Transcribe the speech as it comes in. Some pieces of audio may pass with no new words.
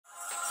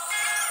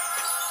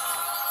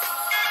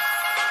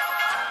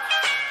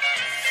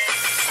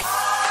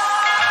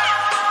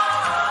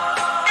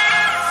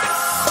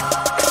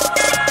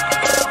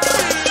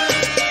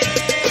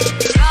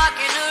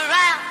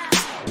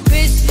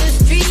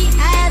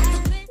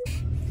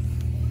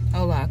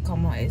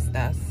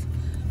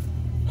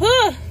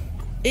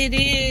It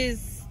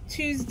is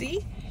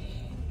Tuesday.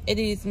 It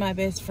is my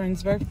best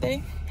friend's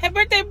birthday. Happy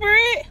birthday,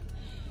 Britt!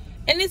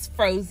 And it's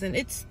frozen.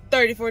 It's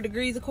 34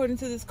 degrees according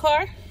to this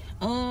car.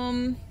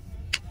 And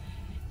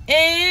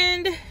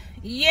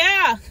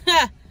yeah.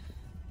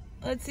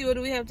 Let's see, what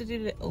do we have to do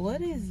today?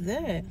 What is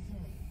that?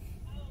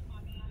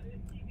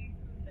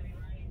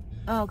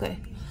 Oh, okay.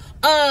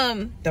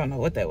 Don't know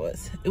what that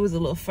was. It was a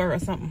little fur or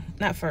something.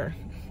 Not fur.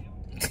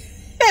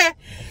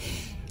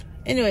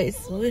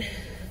 Anyways,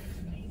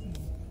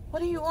 what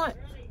do you want?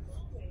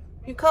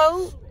 You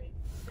cold?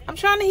 I'm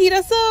trying to heat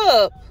us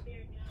up.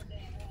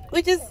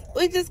 We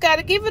just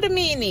gotta give it a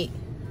minute.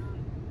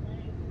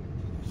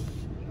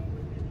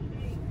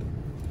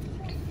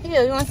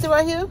 Here, you wanna sit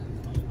right here?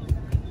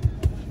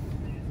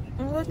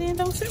 Well, then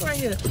don't sit right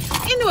here.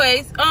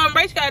 Anyways,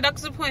 Rach got a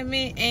doctor's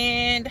appointment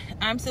and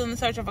I'm still in the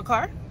search of a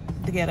car,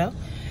 the ghetto.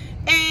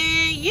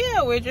 And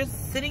yeah, we're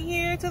just sitting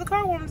here till the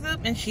car warms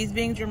up and she's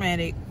being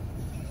dramatic.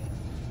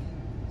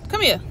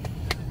 Come here.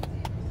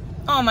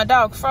 Oh, my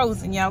dog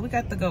frozen, y'all. We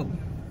got to go.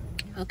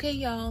 Okay,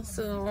 y'all.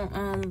 So,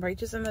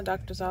 Rach is in the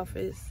doctor's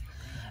office.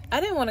 I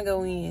didn't want to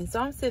go in,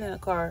 so I'm sitting in the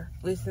car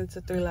listening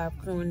to 3 Live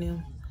Crew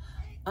and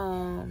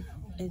them,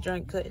 and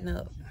drink cutting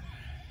up.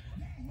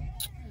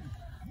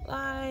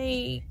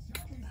 Like,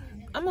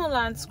 I'm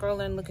online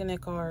scrolling, looking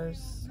at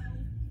cars,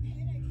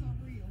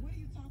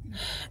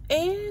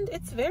 and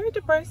it's very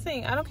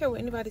depressing. I don't care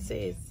what anybody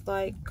says.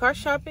 Like, car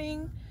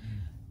shopping,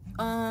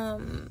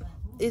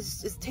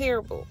 is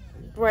terrible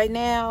right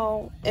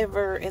now,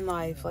 ever in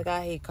life. Like,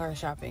 I hate car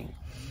shopping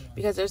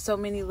because there's so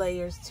many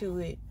layers to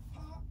it.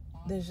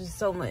 There's just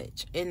so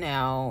much. And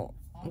now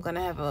I'm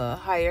gonna have a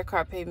higher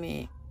car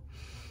payment.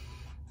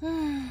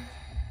 I'm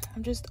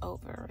just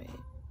over it.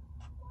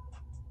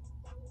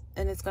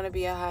 And it's gonna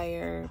be a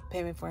higher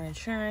payment for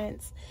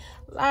insurance.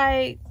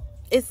 Like,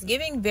 it's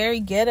giving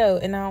very ghetto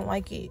and I don't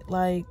like it.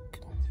 Like,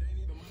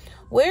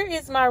 where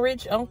is my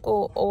rich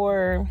uncle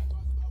or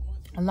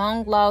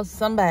long lost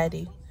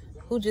somebody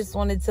who just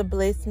wanted to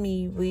bless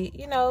me with,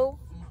 you know,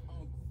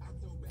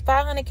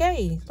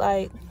 500K?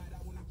 Like,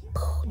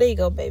 there you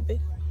go,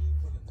 baby.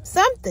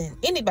 Something.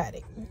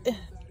 Anybody.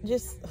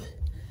 Just,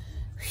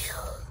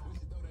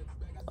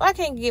 well, I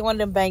can't get one of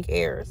them bank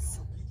errors.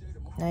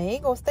 Now, I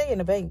ain't gonna stay in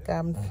the bank.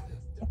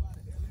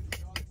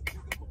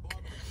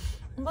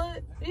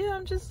 But yeah,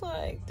 I'm just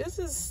like, this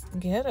is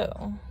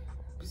ghetto.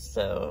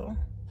 So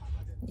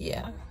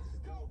yeah,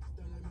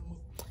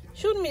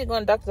 shooting me to go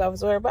in the doctor's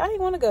office with her, but I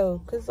didn't want to go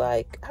because,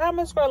 like, how am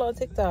I scroll on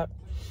TikTok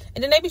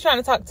and then they be trying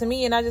to talk to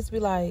me and I just be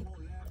like,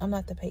 I'm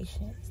not the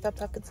patient, stop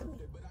talking to me.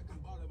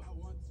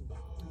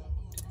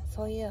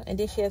 So yeah, and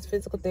then she has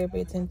physical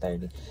therapy at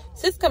 10:30.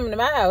 Sis coming to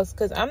my house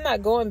because I'm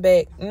not going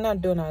back. I'm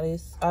not doing all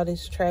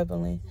this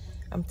traveling.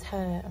 I'm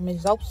tired. I'm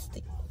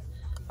exhausted.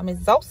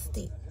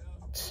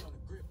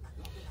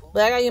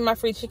 But I gotta get my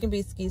free chicken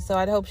biscuits, so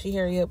I'd hope she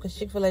hurry up because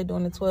Chick-fil-A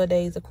doing the 12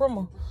 days of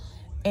criminal.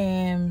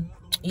 And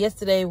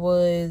yesterday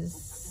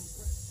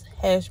was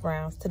hash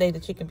browns. Today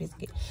the chicken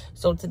biscuit.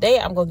 So today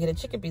I'm gonna get a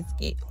chicken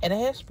biscuit and a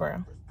hash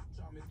brown,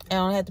 and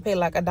I don't have to pay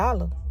like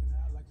 $1.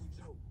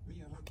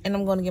 And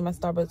I'm gonna get my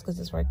Starbucks because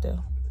it's right there.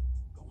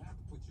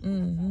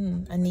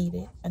 I need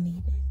it.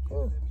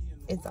 Ooh,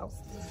 it's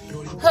awesome.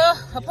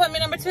 Appointment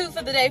number 2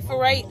 for the day for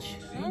Rach.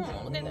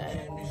 Look at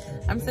that.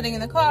 I'm sitting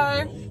in the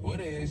car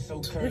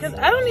because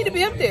I don't need to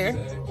be up there.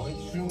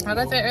 Like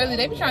I said earlier,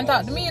 they be trying to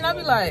talk to me and I'll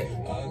be like,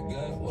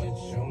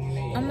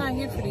 I'm not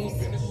here for this.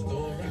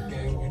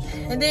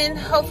 And then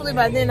hopefully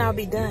by then I'll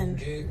be done.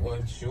 It's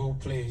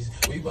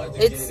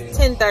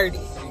 10:30,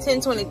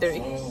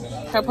 10:23.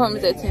 Her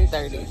appointment's at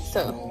 10:30.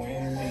 So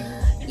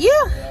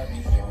yeah,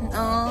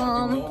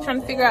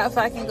 trying to figure out if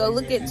I can go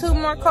look at 2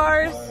 more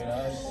cars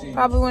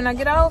probably when I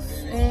get off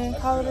and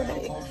call it a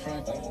day.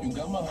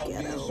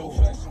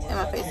 And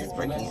my face is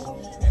breaking out.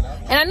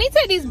 And I need to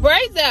take these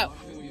braids out.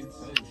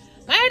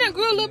 My hair done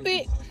grew a little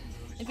bit.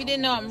 If you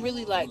didn't know, I'm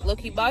really like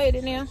low-key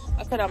bald-headed now.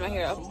 I cut all my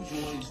hair off.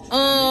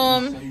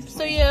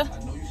 So yeah,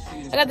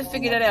 I got to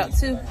figure that out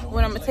too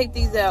when I'm gonna take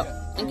these out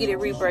and get it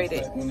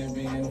rebraided.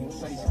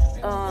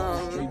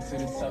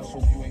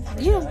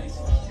 Yeah.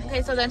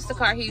 Okay, so that's the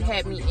car he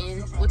had me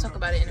in. We'll talk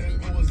about it in a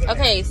minute.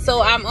 Okay,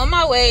 so I'm on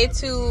my way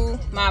to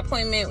my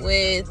appointment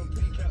with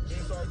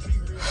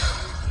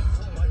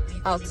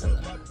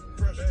Altima.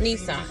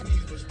 Nissan.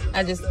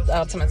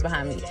 Altima's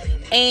behind me.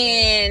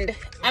 And,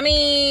 I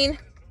mean,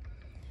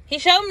 he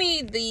showed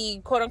me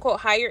the quote-unquote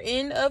higher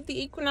end of the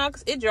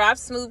Equinox. It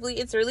drives smoothly.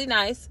 It's really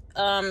nice.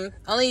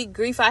 Only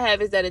grief I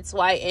have is that it's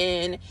white,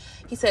 and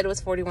he said it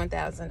was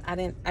 $41,000. I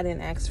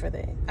didn't ask for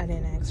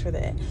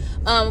that.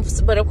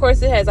 But of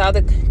course it has all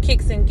the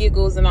kicks and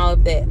giggles and all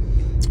of that.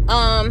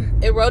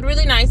 It rode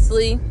really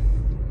nicely.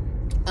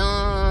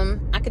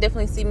 I could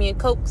definitely see me and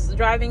Cokes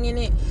driving in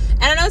it.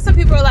 And I know some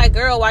people are like,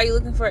 girl, why are you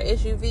looking for an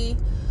SUV?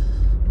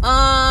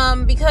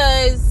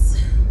 Because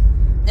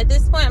at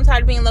this point I'm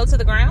tired of being low to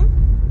the ground.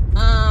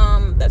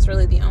 That's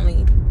really the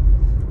only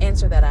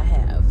answer that I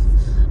have.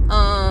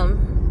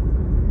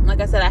 Like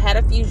I said, I had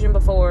a Fusion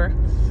before.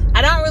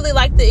 I don't really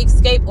like the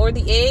Escape or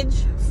the Edge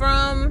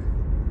from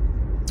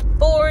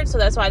Ford, so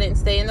that's why I didn't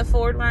stay in the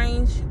Ford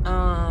range.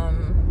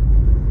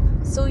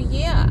 So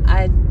yeah,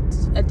 I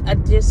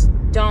just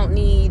don't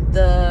need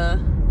the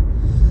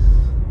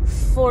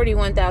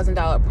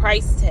 $41,000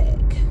 price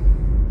tag.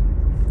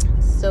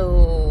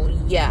 So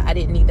yeah, I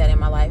didn't need that in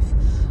my life.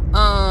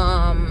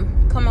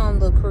 Come on,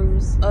 little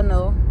cruise. Oh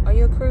no, are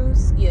you a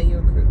cruise? Yeah, you're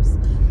a cruise.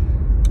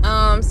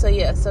 So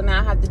yeah, so now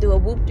I have to do a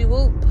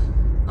whoop-de-whoop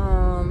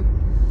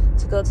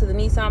to go to the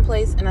Nissan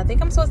place, and I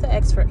think I'm supposed to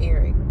ask for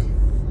Eric,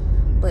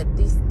 but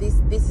this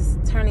is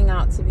turning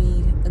out to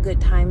be a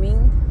good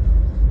timing.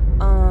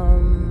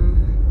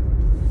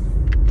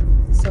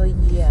 So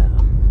yeah,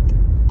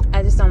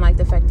 I just don't like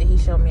the fact that he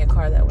showed me a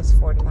car that was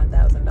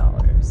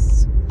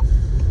 $41,000.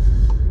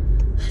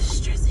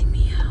 Stressing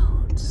me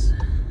out.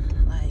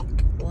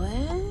 Like,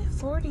 what?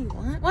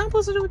 41? What am I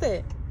supposed to do with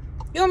that?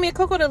 You want me a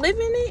Coco to live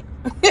in it?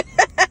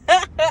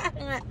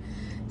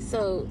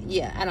 So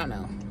yeah, I don't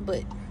know,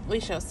 but we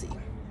shall see.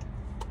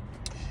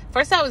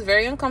 First, I was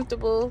very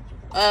uncomfortable.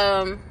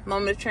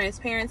 Moment of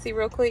transparency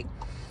real quick.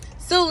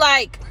 So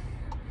like,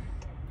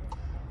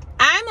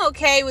 I'm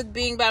okay with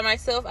being by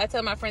myself. I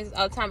tell my friends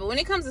all the time, but when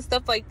it comes to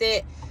stuff like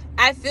that,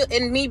 I feel,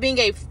 and me being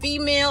a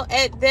female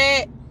at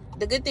that,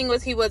 the good thing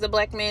was he was a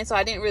black man, so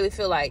I didn't really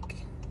feel like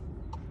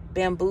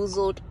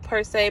bamboozled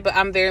per se, but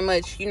I'm very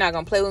much, you're not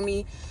gonna play with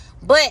me.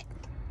 But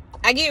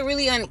I get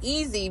really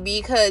uneasy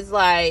because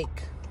like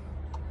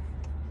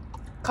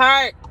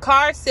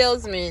car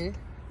salesmen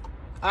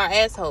are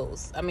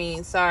assholes. I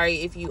mean,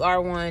 sorry if you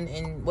are one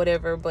and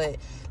whatever, but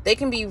they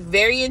can be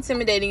very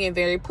intimidating and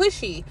very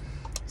pushy.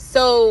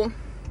 So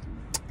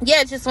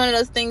yeah, it's just one of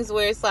those things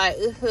where it's like,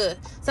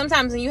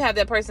 sometimes when you have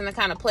that person to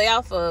kind of play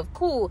off of,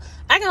 cool,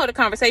 I can hold a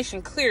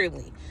conversation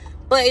clearly,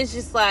 but it's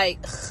just like,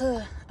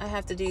 I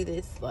have to do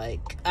this.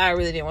 Like, I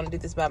really didn't want to do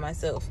this by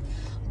myself,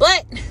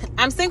 but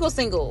I'm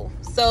single.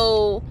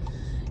 So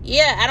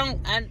yeah,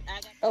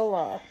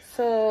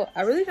 so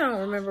I really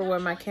don't remember where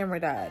my camera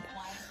died.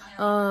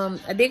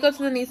 I did go to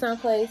the Nissan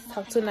place,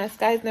 talk to a nice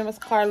guy. His name was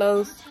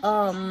Carlos.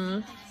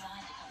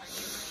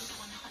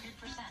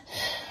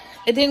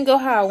 It didn't go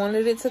how I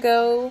wanted it to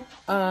go.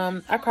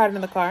 I cried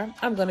in the car.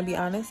 I'm gonna be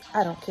honest.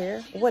 I don't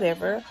care.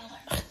 Whatever.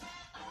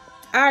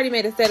 I already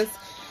made a status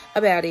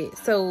about it.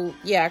 So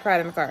yeah, I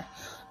cried in the car.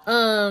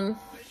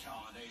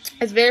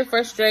 It's very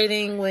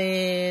frustrating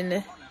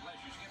when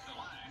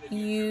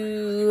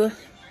you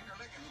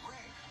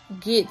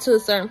get to a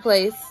certain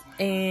place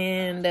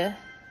and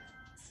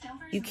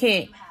you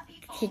can't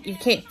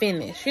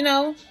finish, you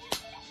know?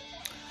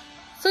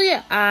 So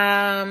yeah,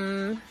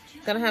 I'm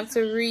gonna have to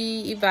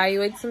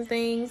reevaluate some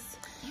things.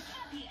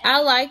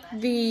 I like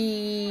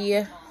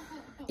the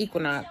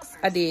Equinox.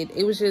 I did.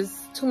 It was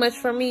just too much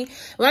for me.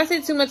 When I say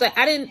too much, like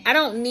I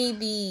don't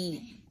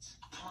need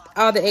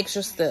all the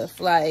extra stuff.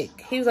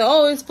 Like, he was like,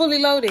 oh, it's fully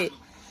loaded.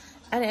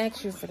 I didn't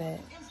ask you for that.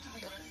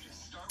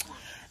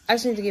 I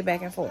just need to get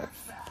back and forth.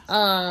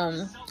 I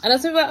know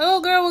some people are like,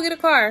 oh girl, we'll get a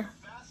car.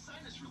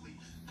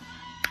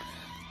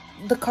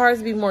 The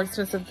cars be more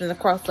expensive than the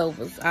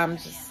crossovers. I'm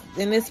just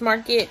in this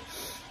market.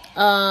 So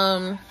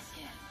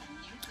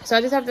I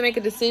just have to make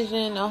a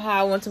decision on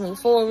how I want to move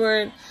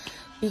forward,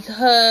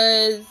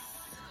 because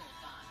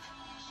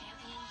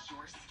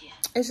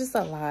it's just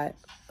a lot.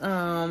 But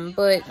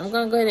I'm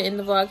gonna go ahead and end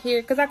the vlog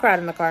here because I cried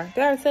in the car.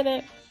 Did I already say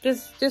that?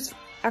 Just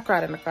I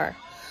cried in the car.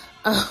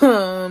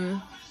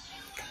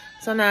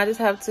 So now I just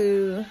have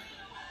to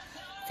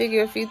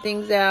figure a few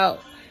things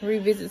out,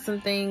 revisit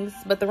some things.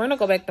 But the rent will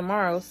go back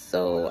tomorrow,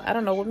 so I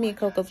don't know what me and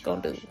Coco's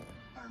gonna do.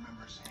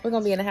 We're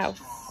gonna be in the house.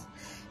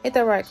 Ain't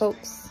that right,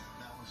 folks?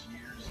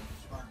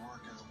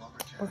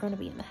 We're gonna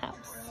be in the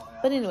house.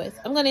 But anyways,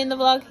 I'm gonna end the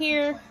vlog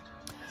here.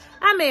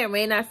 I may or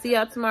may not see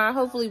y'all tomorrow.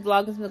 Hopefully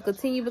Vlogmas will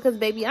continue because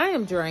baby, I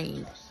am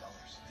drained.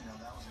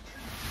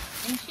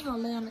 And she gonna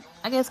lay on it.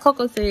 I guess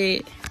Coco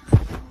said,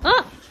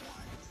 oh,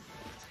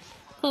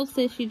 Coco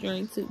said she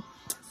drained too.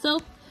 So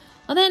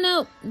on that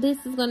note,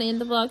 this is gonna end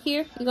the vlog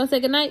here. You gonna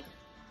say goodnight?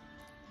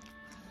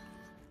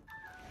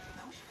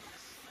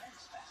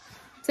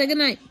 Say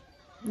goodnight.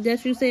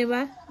 That's you saying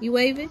bye? You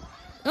waving?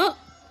 Oh.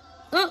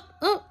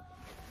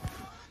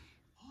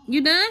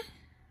 You done?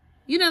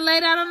 You done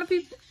laid out on the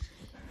people?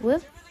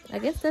 Well, I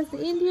guess that's the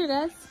end here,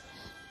 guys.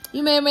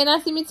 You may or may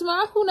not see me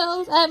tomorrow. Who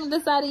knows? I haven't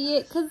decided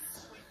yet because,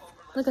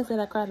 like I said,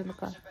 I cried in the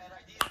car.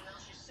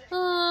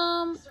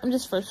 I'm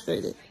just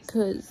frustrated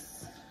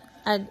because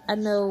I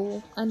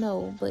know,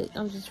 but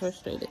I'm just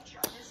frustrated.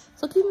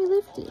 So keep me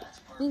lifted.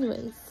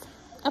 Anyways,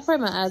 I pray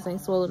my eyes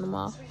ain't swollen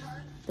tomorrow.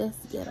 That's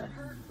ghetto.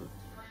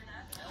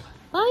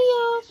 Bye,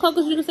 y'all.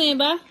 Coco's, you can say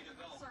bye.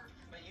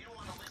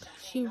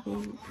 She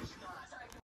rude.